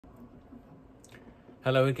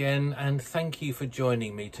Hello again, and thank you for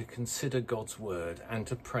joining me to consider God's Word and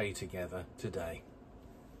to pray together today.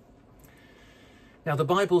 Now, the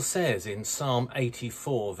Bible says in Psalm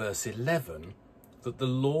 84 verse 11 that the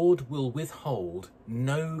Lord will withhold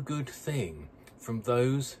no good thing from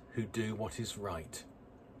those who do what is right.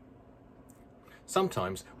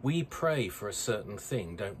 Sometimes we pray for a certain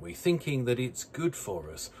thing, don't we, thinking that it's good for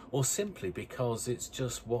us or simply because it's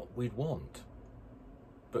just what we'd want.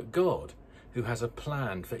 But God, who has a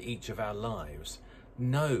plan for each of our lives,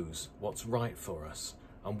 knows what's right for us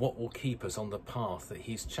and what will keep us on the path that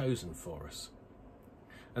he's chosen for us.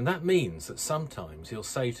 And that means that sometimes he'll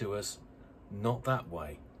say to us, not that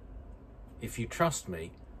way. If you trust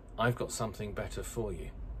me, I've got something better for you.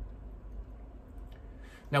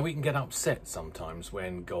 Now, we can get upset sometimes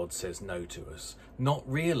when God says no to us, not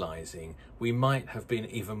realizing we might have been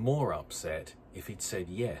even more upset if he'd said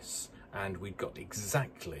yes and we'd got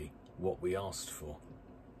exactly what we asked for.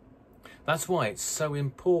 That's why it's so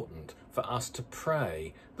important for us to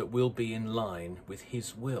pray that we'll be in line with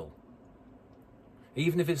his will.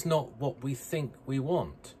 Even if it's not what we think we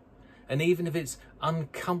want, and even if it's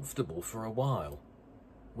uncomfortable for a while,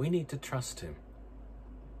 we need to trust him.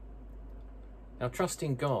 Now,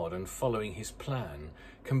 trusting God and following his plan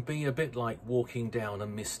can be a bit like walking down a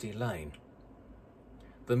misty lane.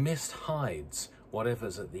 The mist hides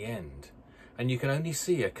whatever's at the end, and you can only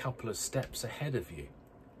see a couple of steps ahead of you.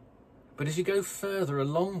 But as you go further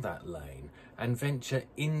along that lane and venture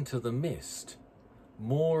into the mist,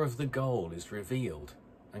 more of the goal is revealed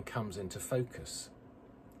and comes into focus.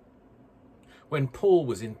 When Paul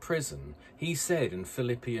was in prison, he said in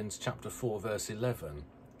Philippians chapter 4 verse 11,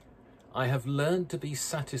 "I have learned to be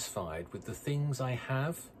satisfied with the things I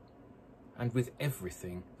have and with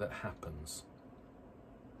everything that happens."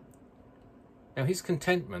 Now, his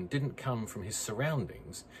contentment didn't come from his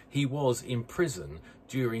surroundings. He was in prison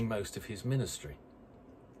during most of his ministry.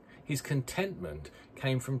 His contentment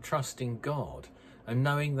came from trusting God and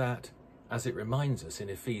knowing that, as it reminds us in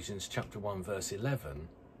Ephesians chapter 1 verse 11,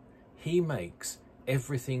 he makes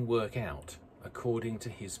everything work out according to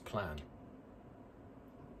his plan.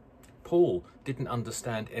 Paul didn't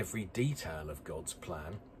understand every detail of God's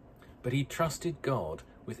plan, but he trusted God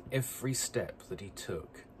with every step that he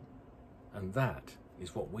took. And that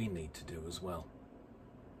is what we need to do as well.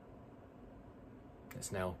 Let's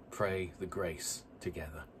now pray the grace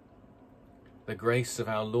together. The grace of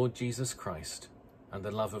our Lord Jesus Christ and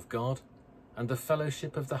the love of God and the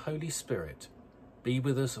fellowship of the Holy Spirit be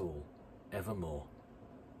with us all evermore.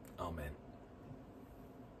 Amen.